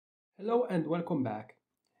Hello and welcome back.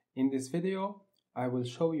 In this video, I will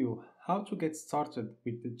show you how to get started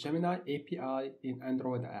with the Gemini API in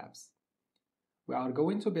Android apps. We are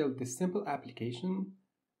going to build this simple application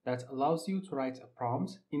that allows you to write a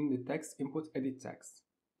prompt in the text input edit text.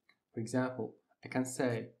 For example, I can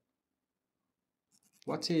say,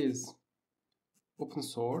 what is open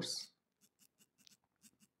source?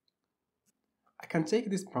 I can take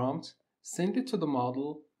this prompt, send it to the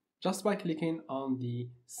model just by clicking on the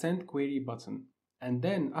Send Query button, and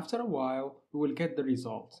then after a while we will get the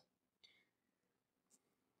result.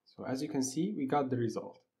 So as you can see, we got the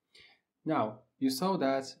result. Now you saw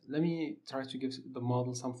that. Let me try to give the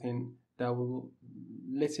model something that will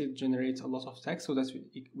let it generate a lot of text so that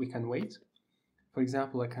we can wait. For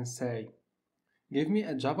example, I can say, give me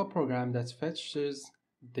a Java program that fetches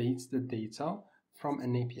the data from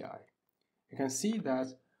an API. You can see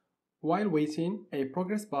that while waiting, a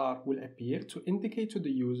progress bar will appear to indicate to the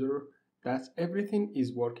user that everything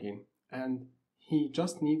is working and he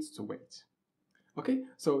just needs to wait. Okay,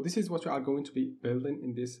 so this is what we are going to be building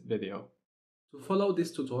in this video. To follow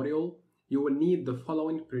this tutorial, you will need the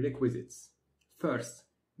following prerequisites. First,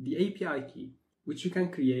 the API key, which you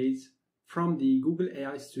can create from the Google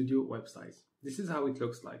AI Studio website. This is how it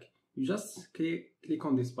looks like. You just click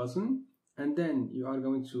on this button, and then you are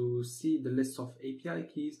going to see the list of API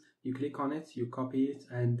keys. You click on it, you copy it,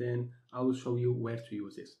 and then I will show you where to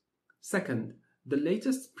use it. Second, the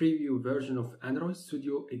latest preview version of Android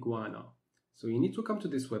Studio Iguana. So you need to come to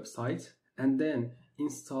this website and then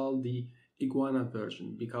install the Iguana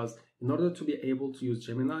version, because in order to be able to use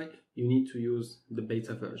Gemini, you need to use the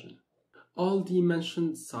beta version. All the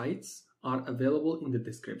mentioned sites are available in the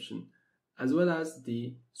description, as well as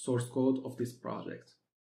the source code of this project.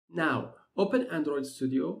 Now, open Android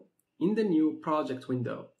Studio. In the new project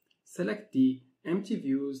window, select the empty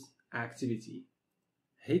views activity.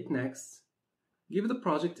 Hit next. Give the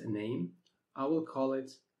project a name. I will call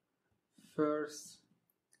it First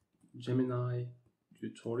Gemini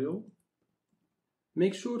Tutorial.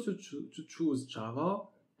 Make sure to choose Java,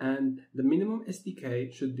 and the minimum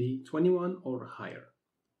SDK should be 21 or higher.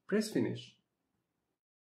 Press finish.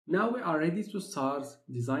 Now we are ready to start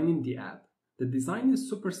designing the app. The design is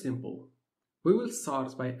super simple. We will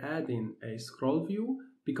start by adding a scroll view,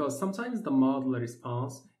 because sometimes the model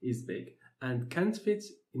response is big and can't fit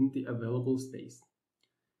in the available space.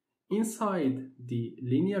 Inside the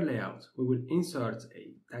linear layout, we will insert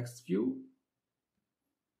a text view,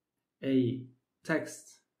 a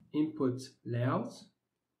text input layout,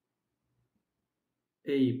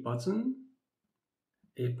 a button,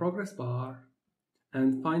 a progress bar,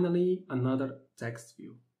 and finally another text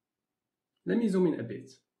view. Let me zoom in a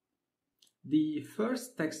bit. The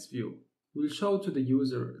first text view will show to the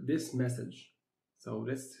user this message. So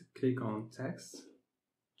let's click on text,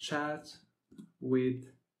 chat with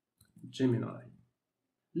Gemini.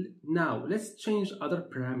 Now let's change other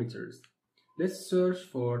parameters. Let's search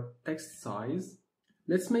for text size.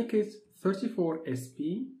 Let's make it 34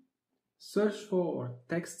 SP. Search for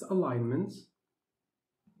text alignment.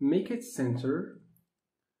 Make it center.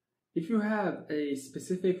 If you have a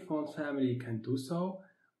specific font family, you can do so.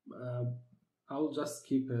 I'll just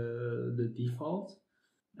keep the default.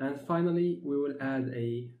 And finally, we will add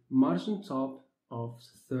a margin top of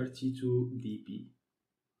 32 dp.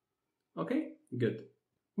 Okay, good.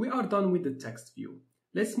 We are done with the text view.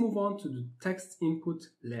 Let's move on to the text input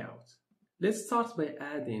layout. Let's start by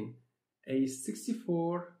adding a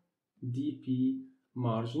 64 dp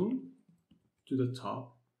margin to the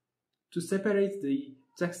top to separate the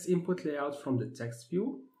text input layout from the text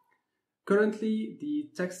view. Currently, the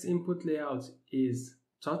text input layout is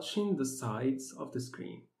touching the sides of the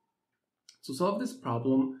screen. To solve this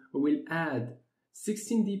problem, we will add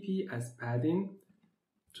 16 dp as padding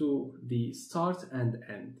to the start and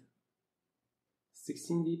end.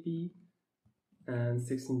 16 dp and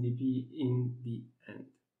 16 dp in the end.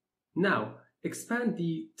 Now, expand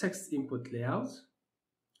the text input layout.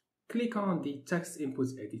 Click on the text input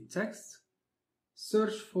edit text.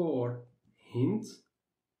 Search for hint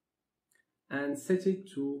and set it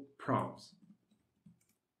to prompt.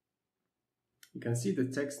 You can see the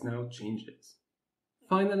text now changes.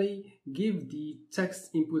 Finally, give the text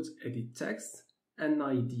input edit text an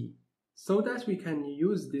ID so that we can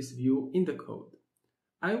use this view in the code.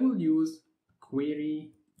 I will use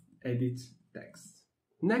query edit text.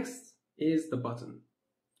 Next is the button.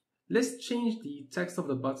 Let's change the text of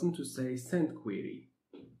the button to say send query.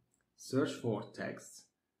 Search for text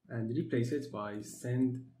and replace it by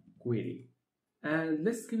send query. And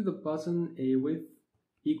let's give the button a width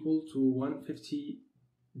equal to 150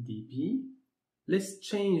 dp Let's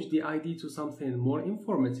change the ID to something more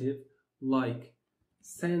informative, like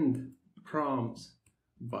send prompt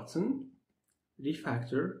button,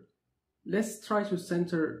 refactor. Let's try to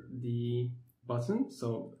center the button.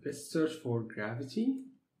 So let's search for gravity,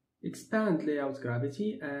 expand layout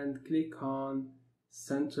gravity, and click on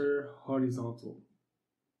center horizontal.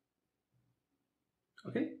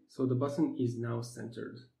 Okay, so the button is now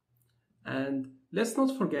centered. And let's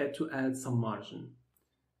not forget to add some margin.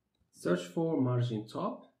 Search for margin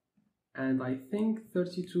top, and I think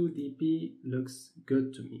 32 dp looks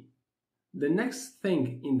good to me. The next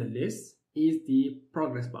thing in the list is the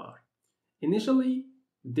progress bar. Initially,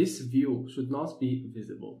 this view should not be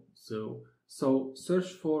visible, so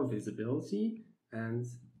search for visibility and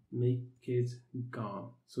make it gone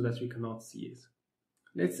so that we cannot see it.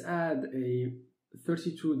 Let's add a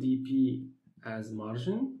 32 dp as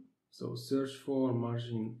margin, so search for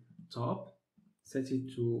margin top, set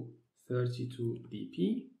it to 32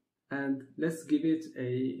 dp, and let's give it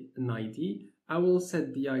an ID. I will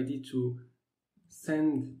set the ID to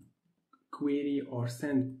send query or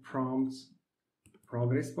send prompt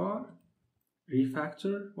progress bar,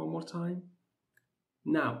 refactor one more time.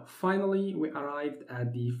 Now, finally, we arrived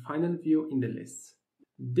at the final view in the list.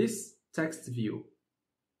 This text view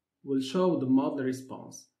will show the model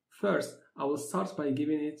response. First, I will start by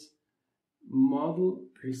giving it model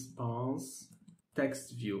response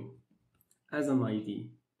text view as an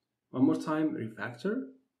ID. One more time, refactor.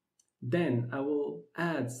 Then I will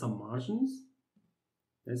add some margins.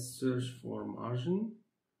 Let's search for margin.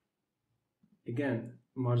 Again,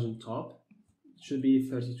 margin top should be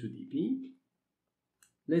 32 dp.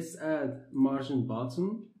 Let's add margin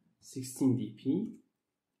bottom 16 dp.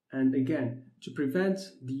 And again, to prevent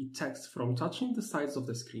the text from touching the sides of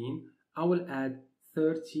the screen, I will add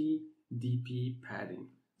 30 dp padding.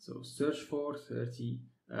 So search for 30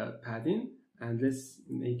 padding, and let's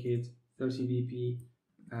make it 30 dp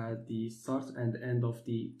at the start and end of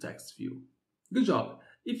the text view. Good job!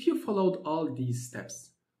 If you followed all these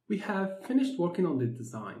steps, we have finished working on the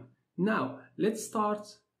design. Now let's start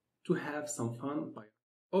to have some fun.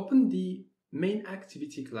 Open the main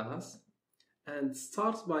activity class and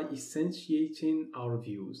start by instantiating our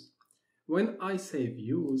views. When I say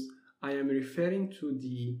views, I am referring to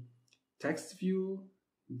the text view,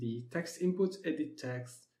 the text input, edit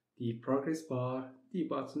text, the progress bar, the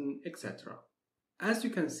button, etc. As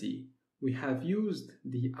you can see, we have used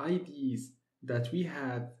the IDs that we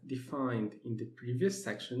have defined in the previous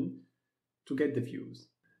section to get the views.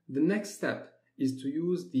 The next step is to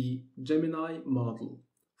use the Gemini model.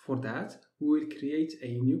 For that, we will create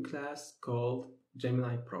a new class called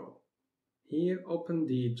Gemini Pro. Here, open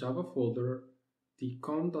the Java folder, the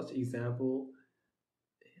com.example,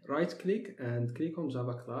 right click and click on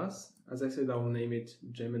Java class. As I said, I will name it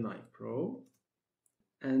Gemini Pro.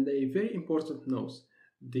 And a very important note,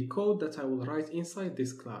 the code that I will write inside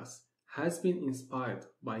this class has been inspired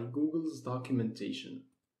by Google's documentation.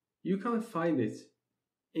 You can find it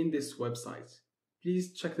in this website.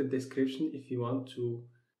 Please check the description if you want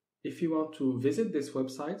to visit this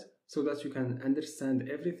website so that you can understand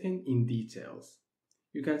everything in details.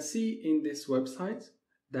 You can see in this website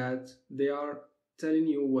that they are telling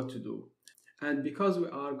you what to do. And because we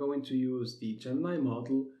are going to use the Gemini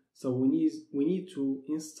model, so we need to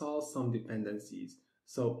install some dependencies.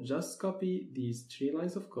 So just copy these 3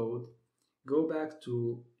 lines of code, go back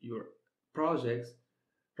to your project,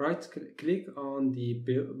 right click on the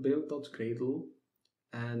build.gradle,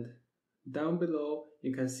 and down below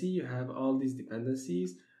you can see you have all these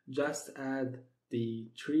dependencies. Just add the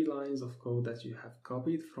 3 lines of code that you have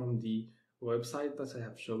copied from the website that I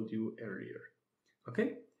have showed you earlier.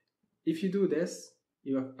 Okay, if you do this,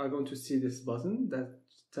 you are going to see this button that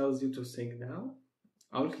tells you to sync now.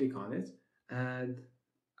 I'll click on it, and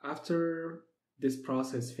after this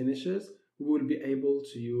process finishes, we will be able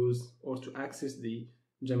to use or to access the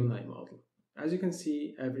Gemini model. As you can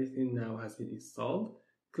see, everything now has been installed.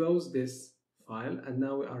 Close this file, and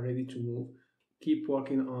now we are ready to keep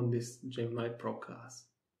working on this Gemini Pro class.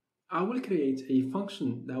 I will create a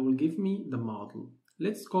function that will give me the model.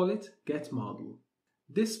 Let's call it getModel.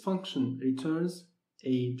 This function returns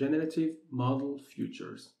a generative model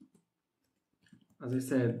features. As I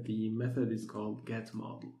said, the method is called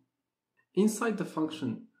getModel. Inside the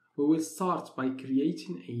function, we will start by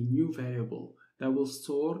creating a new variable that will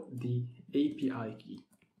store the API key.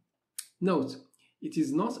 Note, it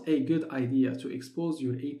is not a good idea to expose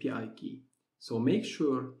your API key, so make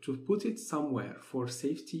sure to put it somewhere for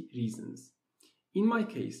safety reasons. In my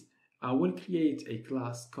case, I will create a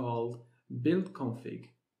class called buildConfig,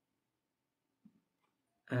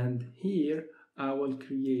 and here I will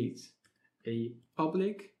create a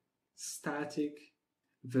public static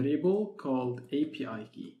variable called API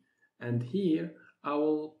key. And here I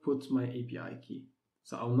will put my API key.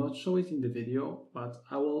 So I will not show it in the video, but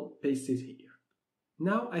I will paste it here.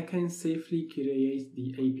 Now I can safely create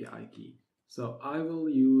the API key. So I will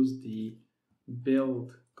use the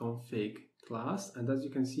build config class, and as you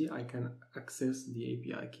can see, I can access the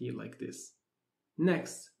API key like this.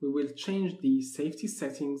 Next, we will change the safety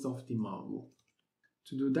settings of the model.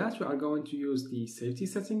 To do that, we are going to use the safety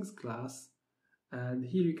settings class, and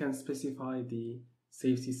here you can specify the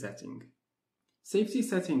safety setting. Safety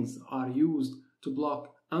settings are used to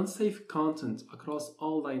block unsafe content across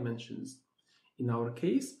all dimensions. In our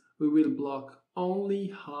case, we will block only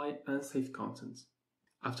high unsafe content.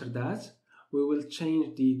 After that, we will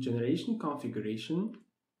change the generation configuration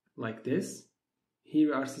like this. Here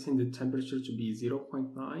we are setting the temperature to be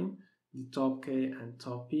 0.9, the top K and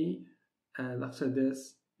top P, and after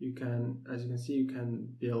this, you can, as you can see, you can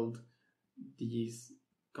build these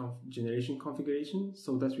generation configuration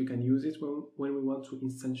so that we can use it when we want to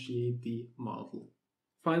instantiate the model.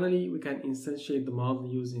 Finally, we can instantiate the model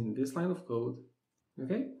using this line of code.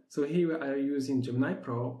 Okay, so here we are using Gemini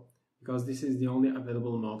Pro because this is the only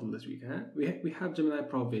available model that we can. We have Gemini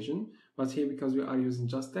Pro Vision, but here because we are using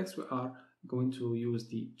just text, we are going to use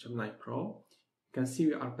the Gemini Pro. You can see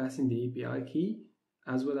we are passing the API key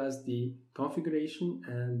as well as the configuration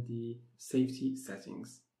and the safety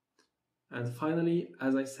settings. And finally,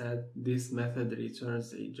 as I said, this method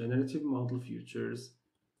returns a generative model futures.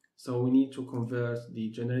 So we need to convert the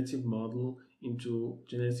generative model into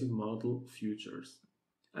generative model futures.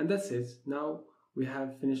 And that's it. Now we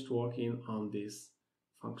have finished working on this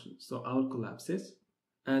function. So I'll collapse it.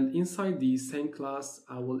 And inside the same class,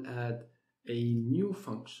 I will add a new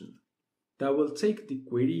function that will take the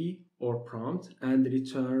query or prompt and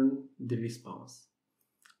return the response.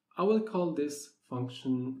 I will call this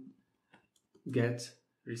function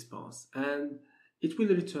getResponse, and it will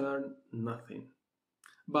return nothing.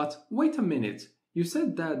 But wait a minute, you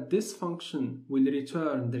said that this function will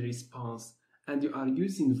return the response and you are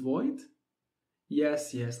using void?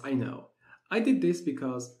 Yes, I know. I did this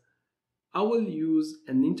because I will use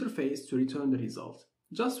an interface to return the result.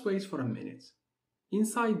 Just wait for a minute.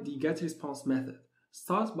 Inside the getResponse method,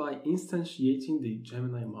 start by instantiating the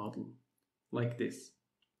Gemini model, like this.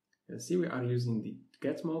 You can see we are using the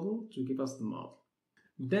get model to give us the model.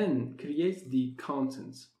 Then create the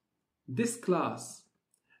content. This class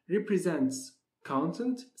represents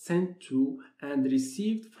content sent to and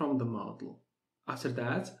received from the model. After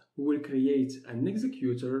that, we will create an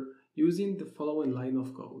executor using the following line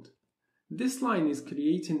of code. This line is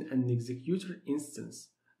creating an executor instance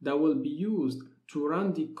that will be used to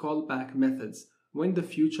run the callback methods when the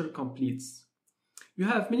future completes. You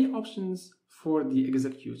have many options for the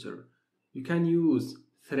executor. You can use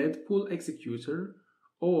thread pool executor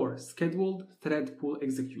or scheduled thread pool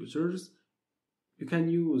executors. You can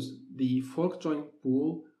use the fork join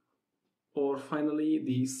pool or finally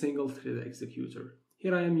the single thread executor.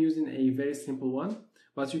 Here I am using a very simple one,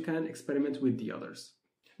 but you can experiment with the others.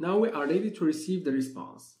 Now we are ready to receive the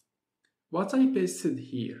response. What I pasted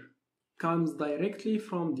here comes directly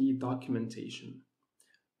from the documentation.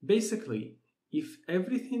 Basically, if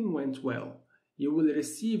everything went well, you will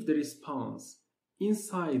receive the response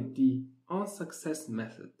inside the onSuccess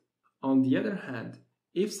method. On the other hand,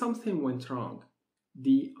 if something went wrong,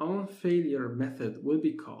 the onFailure method will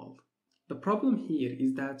be called. The problem here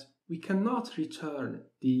is that we cannot return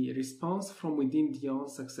the response from within the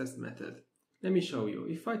onSuccess method. Let me show you.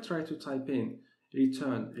 If I try to type in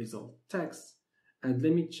return result text, and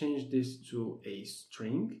let me change this to a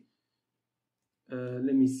string.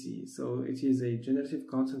 Let me see. So it is a generative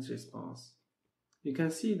content response. You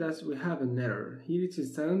can see that we have an error. Here it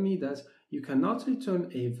is telling me that you cannot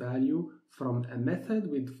return a value from a method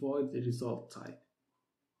with void result type.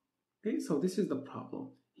 Okay, so this is the problem.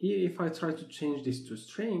 Here, if I try to change this to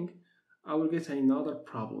string, I will get another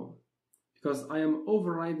problem because I am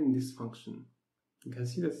overriding this function. You can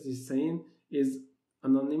see that it is saying is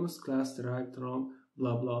anonymous class derived from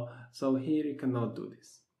blah blah. So here you cannot do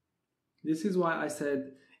this. This is why I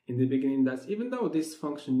said in the beginning that even though this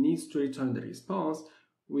function needs to return the response,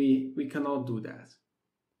 we cannot do that.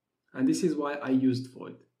 And this is why I used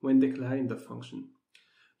void when declaring the function.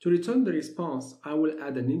 To return the response, I will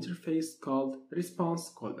add an interface called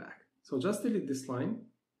response callback. So just delete this line.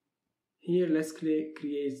 Here, let's create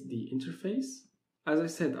the interface. As I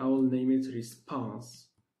said, I will name it response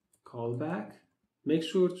callback. Make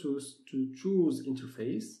sure to choose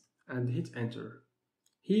interface and hit enter.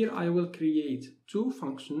 Here I will create two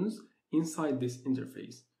functions inside this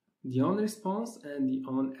interface, the onResponse and the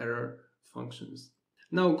onError functions.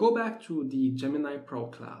 Now go back to the Gemini Pro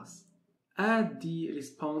class. Add the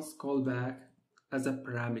response callback as a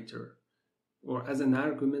parameter or as an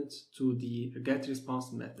argument to the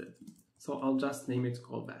getResponse method. So I'll just name it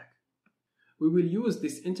callback. We will use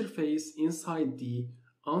this interface inside the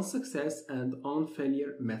onSuccess and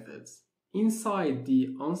onFailure methods. Inside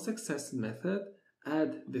the onSuccess method,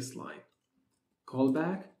 add this line,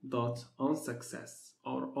 callback.onSuccess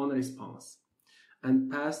or onResponse,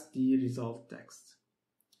 and pass the result text.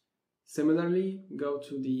 Similarly, go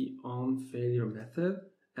to the onFailure method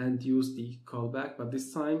and use the callback, but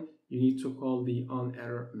this time you need to call the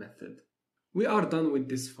onError method. We are done with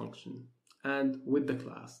this function and with the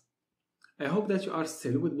class. I hope that you are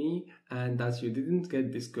still with me and that you didn't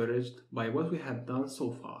get discouraged by what we have done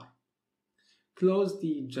so far. Close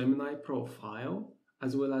the Gemini Pro file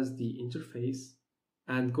as well as the interface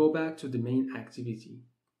and go back to the main activity.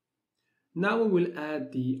 Now we will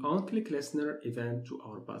add the onClickListener event to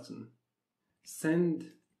our button.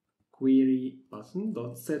 Send query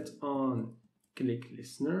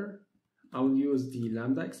button.setOnClickListener. I will use the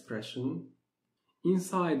lambda expression.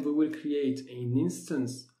 Inside we will create an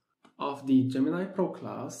instance of the Gemini Pro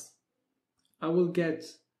class. I will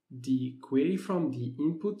get the query from the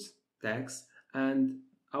input text and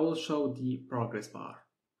I will show the progress bar.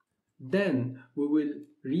 Then we will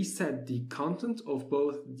reset the content of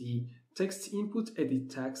both the text input edit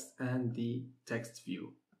text and the text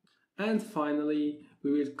view. And finally,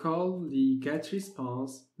 we will call the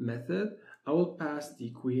getResponse method. I will pass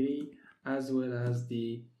the query as well as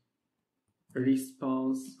the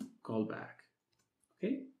response callback.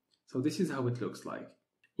 Okay, so this is how it looks like.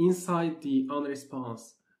 Inside the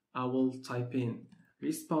onResponse, I will type in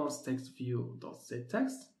response text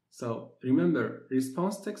view.setText. So remember,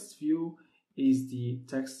 response text view is the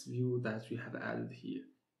text view that we have added here.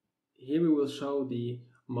 Here we will show the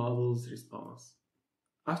model's response.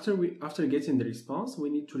 After getting the response, we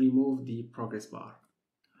need to remove the progress bar.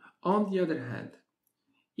 On the other hand,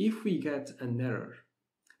 if we get an error,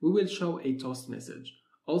 we will show a toast message.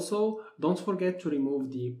 Also, don't forget to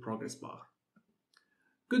remove the progress bar.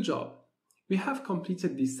 Good job! We have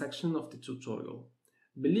completed this section of the tutorial.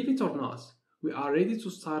 Believe it or not, we are ready to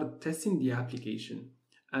start testing the application,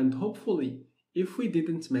 and hopefully, if we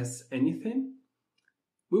didn't miss anything,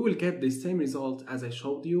 we will get the same result as I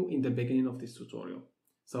showed you in the beginning of this tutorial.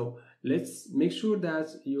 So let's make sure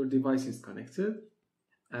that your device is connected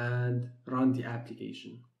and run the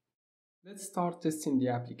application. Let's start testing the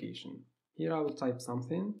application. Here I will type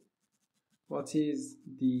something. What is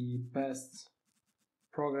the best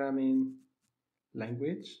programming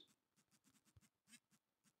language?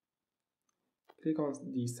 Click on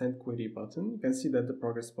the send query button. You can see that the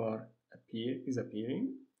progress bar is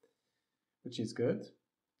appearing, which is good.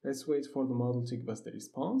 Let's wait for the model to give us the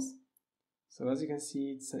response. So as you can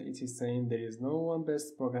see, it is saying there is no one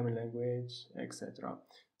best programming language, etc.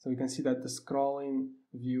 So you can see that the scrolling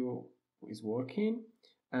view is working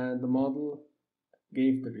and the model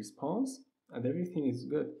gave the response and everything is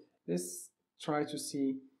good. Let's try to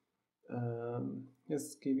see,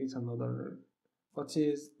 let's give it another. What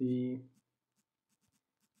is the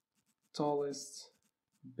tallest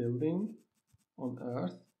building on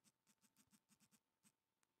Earth?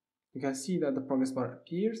 You can see that the progress bar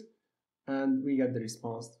appears and we get the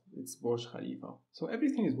response. It's Burj Khalifa. So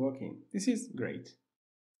everything is working. This is great.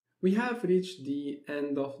 We have reached the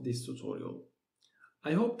end of this tutorial.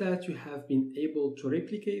 I hope that you have been able to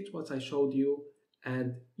replicate what I showed you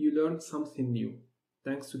and you learned something new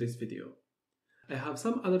thanks to this video. I have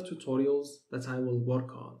some other tutorials that I will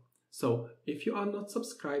work on. So if you are not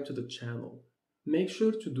subscribed to the channel, make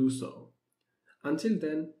sure to do so. Until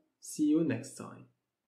then, see you next time.